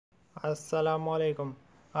अस्सलामुअलैकुम।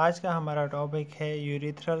 आज का हमारा टॉपिक है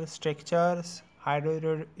urethral structures,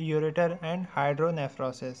 हाइड्रोयूरेटर and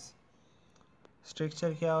hydronephrosis.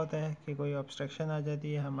 Structure क्या होता है कि कोई ऑब्स्ट्रक्शन आ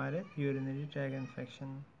जाती है हमारे urinary track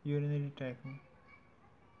infection, urinary track में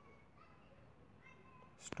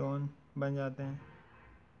स्टोन बन जाते हैं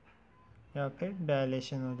या फिर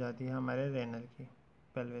डायलेशन हो जाती है हमारे रेनल की,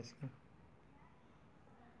 पेल्विस की।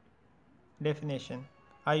 Definition: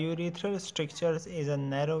 A urethral stricture is a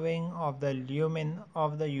narrowing of the lumen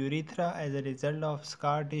of the urethra as a result of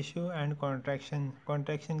scar tissue and contraction.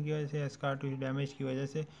 Contraction की वजह से, scar tissue damage की वजह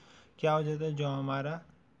से क्या हो जाता है, जो हमारा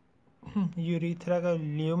यूरिथ्रा का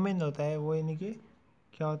ल्यूमेन होता है वो यानी कि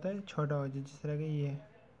क्या होता है, छोटा हो जाता है। जिस तरह का ये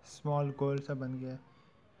स्मॉल गोल सा बन गया है,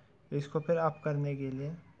 इसको फिर अप करने के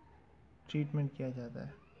लिए ट्रीटमेंट किया जाता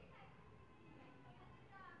है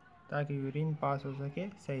ताकि यूरिन पास हो सके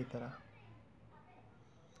सही तरह।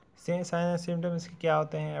 साइन एंड सिम्टम्स क्या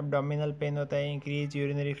होते हैं? एब्डोमिनल पेन होता है, इंक्रीज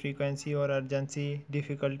यूरिनरी फ्रीक्वेंसी और urgency,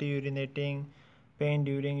 difficulty urinating, pen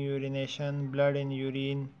during urination, blood in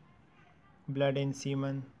urine, blood in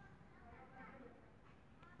semen.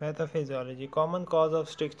 Pathophysiology: common cause of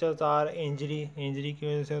strictures are injury की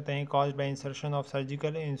वजह से होते हैं, caused by insertion of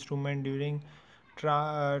surgical instrument during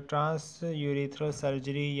trans urethral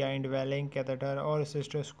surgery या इंडवेलिंग catheter और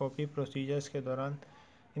cystoscopy procedures के दौरान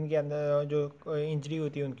इनके अंदर जो इंजरी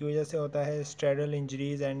होती है उनकी वजह से होता है। Straddle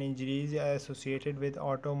injuries and injuries associated with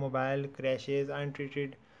automobile crashes,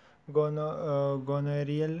 untreated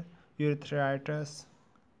gonorrhoeal यूरिथ्राइटिस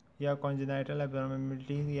या कॉन्जेनाइटल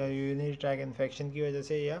एब्नॉर्मलिटी या यूरिनरी ट्रैक इन्फेक्शन की वजह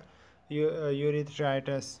से या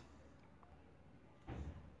यूरिथ्राइटिस।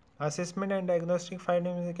 असेसमेंट एंड डायग्नोस्टिक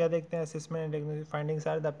फाइंडिंग्स में क्या देखते हैं? Assessment and diagnostic findings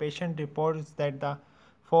are the patient reports that the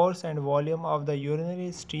force and volume of the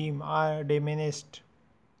urinary stream are diminished.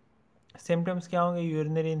 Symptoms क्या होंगे?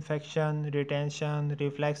 Urinary infection, retention,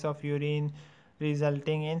 reflex of urine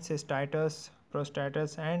resulting in cystitis,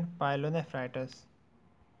 प्रोस्टाइटिस and pyelonephritis.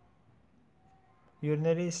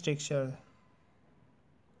 Urinary structure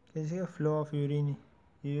किसी flow of urine,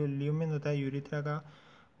 ये lumen होता है urethra का,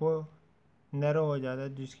 वो narrow हो जाता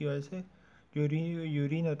है जिसकी वजह से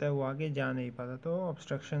यूरिन होता है वो आगे जा नहीं पाता, तो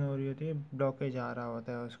ऑब्स्ट्रक्शन हो रही होती है, ब्लॉकेज आ रहा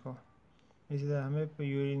होता है उसको। इसी तरह हमें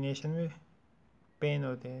यूरिनेशन में पेन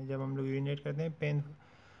होते हैं, जब हम लोग यूरिनेट करते हैं पेन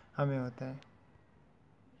हमें होता है।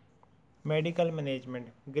 Medical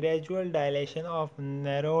management: gradual dilation of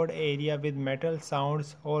narrowed area with metal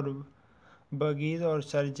sounds और बगीज और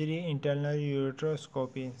सर्जरी इंटरनल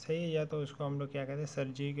यूरोट्रोस्कोपी। सही है, या तो उसको हम लोग क्या कहते हैं,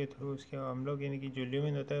 सर्जरी के थ्रू उसके हम लोग यानी कि जो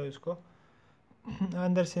ल्यूमेन होता है उसको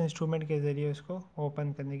अंदर से इंस्ट्रूमेंट के ज़रिए उसको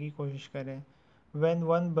ओपन करने की कोशिश करें। When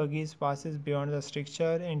one buggies passes beyond the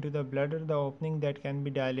stricture into the bladder, the opening that can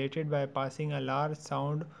be dilated by passing a large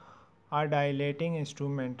sound or dilating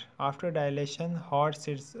instrument. After dilation, hot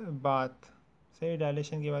sits bath. सही,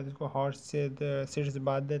 dilation के बाद उसको hot seats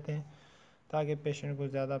bath देते हैं ताकि patient को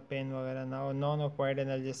ज़्यादा pen वगैरह ना हो। Non ऑपॉइड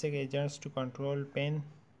analgesic agents to control pen,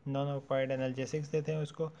 non ऑपॉइड analgesics देते हैं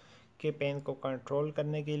उसको कि पेन को कंट्रोल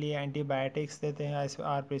करने के लिए। एंटीबायोटिक्स देते हैं,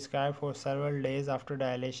 are prescribe for several days after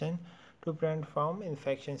dilation to prevent from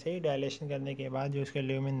infection. से ही डायलेशन करने के बाद जो उसके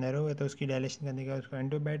ल्यूमेन नैरो है तो उसकी डायलेशन करने के बाद उसको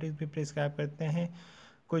एंटीबायोटिक्स भी प्रिस्क्राइब करते हैं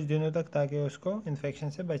कुछ दिनों तक ताकि उसको इन्फेक्शन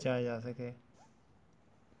से बचाया जा सके।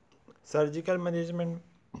 सर्जिकल मैनेजमेंट: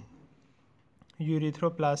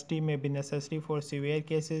 यूरिथ्रोप्लास्टी में भी नेसेसरी फॉर सीवियर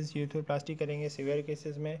केसेस, यूरिथ्रोप्लास्टी करेंगे सीवियर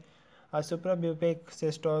केसेस में। A suprapubic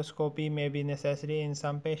cystoscopy may be necessary in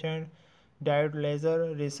some patients. Diode laser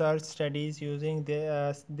research studies using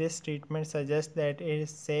this treatment suggest that it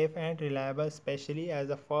is safe and reliable, especially as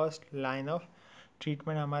the first line of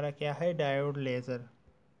treatment हमारा क्या है, diode laser.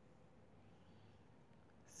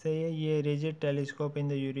 सही है, ये rigid telescope in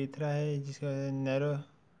the urethra है जिसका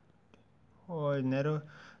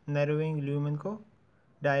narrowing lumen को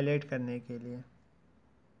dilate करने के लिए।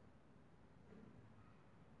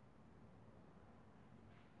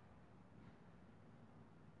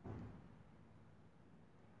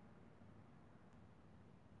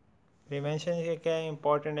 प्रिवेंशन के क्या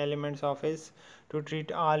important elements of is to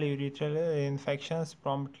treat all urethral infections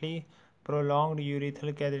promptly, prolonged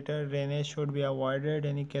urethral catheter drainage should be avoided,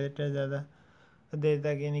 यानी कैथेटर ज़्यादा देर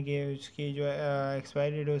तक यानी कि उसकी जो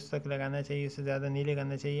एक्सपायरी डेट उस तक लगाना चाहिए, उससे ज़्यादा नहीं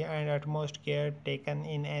लगाना चाहिए। And utmost care taken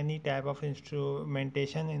in any type of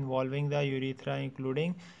instrumentation involving the urethra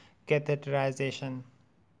including catheterization.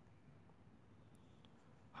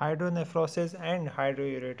 Hydronephrosis and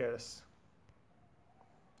हाइड्रोयूरेटर्स।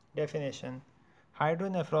 Definition: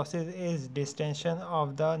 hydronephrosis is distension of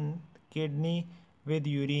the kidney with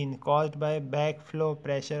urine caused by backflow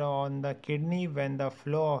pressure on the kidney when the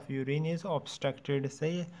flow of urine is obstructed.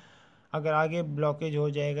 सही है, अगर आगे blockage हो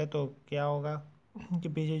जाएगा तो क्या होगा कि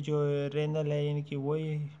पीछे जो रेनल है इनकी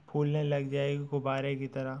वही फूलने लग जाएगी गुब्बारे की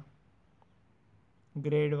तरह।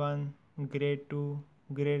 ग्रेड 1, ग्रेड 2,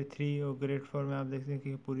 ग्रेड 3 और ग्रेड 4 में आप देखते हैं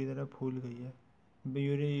कि पूरी तरह फूल गई है।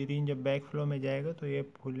 यूरिन जब बैक फ्लो में जाएगा तो ये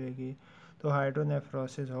फूलेगी, तो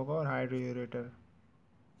हाइड्रोनेफ्रोसिस होगा और हाइड्रोयूरेटर।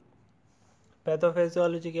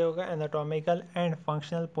 पैथोफिजियोलॉजी क्या होगा? Anatomical and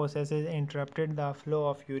functional processes interrupted the flow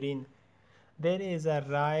of urine. There is a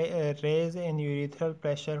raise in urethral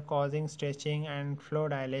pressure causing stretching and flow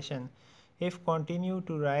dilation. If continue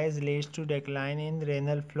to rise leads to decline in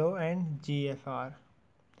renal flow and GFR.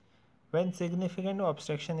 When significant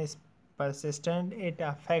obstruction is persistent, it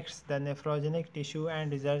affects the nephrogenic tissue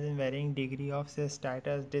and results in varying degree of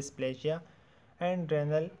cystitis, dysplasia and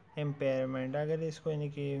renal impairment. अगर इसको यानी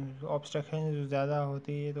कि obstruction ज़्यादा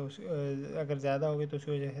होती है तो अगर ज़्यादा होगी तो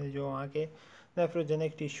उसकी वजह से जो वहाँ के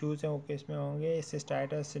नेफ्रोजेनिक टिश्यूज़ हैं वो किस में होंगे?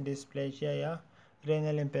 सिस्टाइटिस, डिस्प्लेशिया या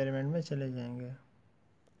रेनल इम्पेयरमेंट में चले जाएंगे।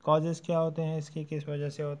 कॉजेज़ क्या होते हैं इसकी, किस वजह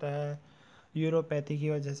से होता है? यूरोपैथी की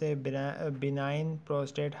वजह से, benign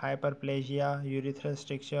prostate hyperplasia, urethral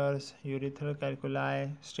strictures, urethral calculi,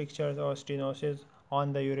 strictures और स्टेनोसिस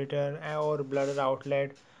ऑन द यूरेटर और bladder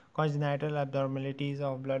outlet, congenital abnormalities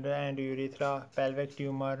of bladder and urethra, pelvic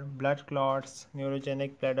tumor, blood clots,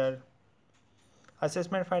 neurogenic bladder.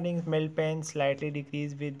 Assessment findings: mild pain, slightly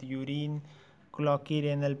decreased with urine, cloaky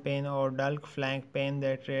renal pain or dull flank pain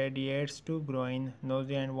that radiates to groin,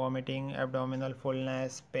 nausea and vomiting, abdominal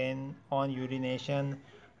fullness, pain on urination,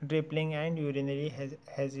 dribbling and urinary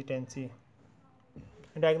hesitancy.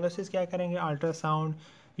 Diagnosis क्या करेंगे? Ultrasound,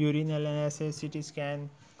 urine analysis, CT scan,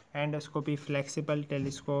 endoscopy, flexible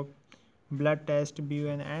telescope, blood test,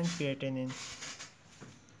 ब्यूएन and creatinine.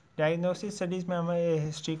 Diagnosis studies में हम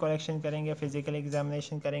history collection करेंगे, physical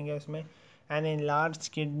examination करेंगे, उसमें N enlarge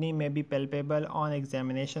kidney में B palpable on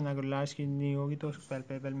examination. अगर large kidney होगी तो उस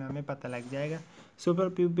पेल्पेबल में हमें पता लग जाएगा। Super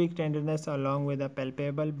pubic tenderness along with the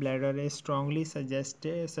palpable bladder is strongly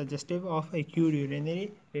suggestive of acute urinary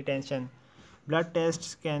retention. Blood tests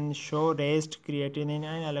can show raised creatinine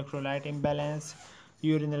and electrolyte imbalance.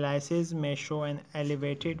 Urinalysis may show an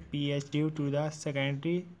elevated pH due to the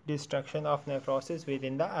secondary destruction of nephrosis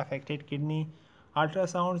within the affected kidney.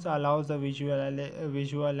 Ultrasounds allows the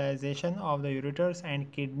visualization of the ureters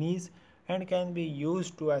and kidneys and can be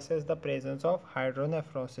used to assess the presence of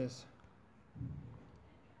hydronephrosis.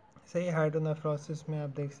 सही, hydronephrosis में आप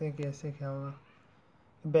देख सकते हैं कैसे क्या होगा?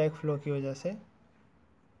 Back flow की वजह से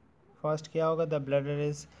फर्स्ट क्या होगा? The bladder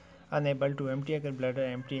is unable to empty. अगर ब्लडर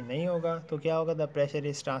एम्प्टी नहीं होगा तो क्या होगा? The pressure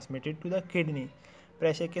is transmitted to the kidney.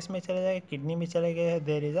 Pressure किस में चला जाएगा? किडनी में चला गया है।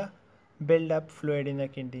 There is a build up fluid in the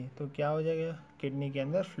kidney, तो क्या हो जाएगा? किडनी के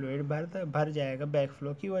अंदर फ्लूइड भर जाएगा बैक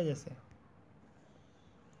फ्लो की वजह से।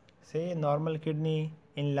 सही, normal kidney,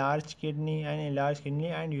 enlarge kidney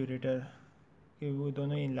and ureter कि वो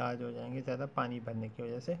दोनों इनलार्ज हो जाएंगे ज़्यादा पानी भरने की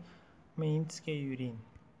वजह से, मीन्स के यूरिन।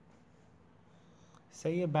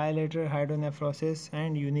 सही है, बायोलेटरल हाइड्रोनेफ्रोसिस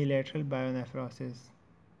एंड यूनिलेटरल बायोनेफ्रोसिस।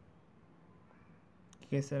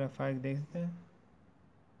 किस तरह फ़र्क देखते हैं,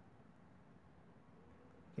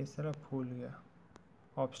 किस तरह फूल गया,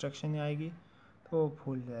 ऑब्स्ट्रक्शन आएगी तो वो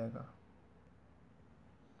फूल जाएगा।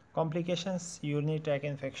 कॉम्प्लिकेशंस यूरिनरी ट्रैक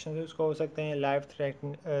इन्फेक्शन उसको हो सकते हैं। Life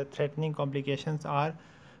threatening complications are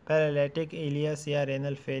paralytic iliacus या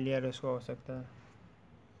रेनल फेलियर उसको हो सकता है।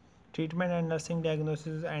 Treatment and nursing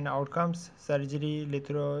diagnosis and outcomes: surgery,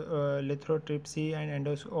 lithotripsy and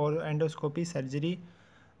endoscopy surgery,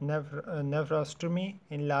 nephrostomy,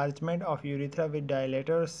 enlargement of urethra with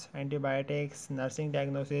dilators, antibiotics. Nursing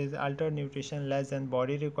diagnosis: altered nutrition less than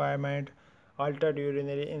body requirement, altered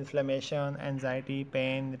urinary inflammation, anxiety,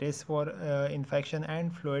 pain, risk for infection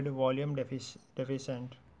and fluid volume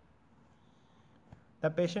deficient. The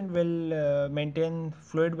patient will maintain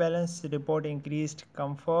fluid balance, report increased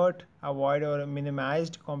comfort, avoid or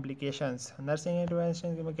minimized complications. Nursing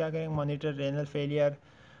intervention में क्या करेंगे? Monitor renal failure,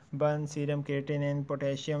 burn serum creatinine,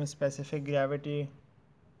 potassium specific gravity.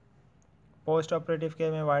 Post operative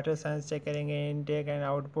care में vital science check करेंगे, intake and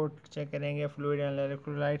output check करेंगे, fluid and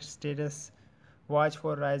electrolyte status, watch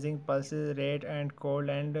for rising pulses rate and cold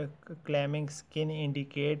and clamping skin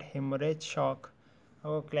indicate haemorrhage shock.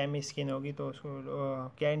 और clammy skin होगी तो उसको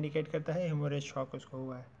क्या indicate करता है? हेमोरेज शॉक उसको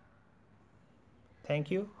हुआ है।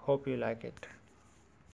 Thank you, hope you like it.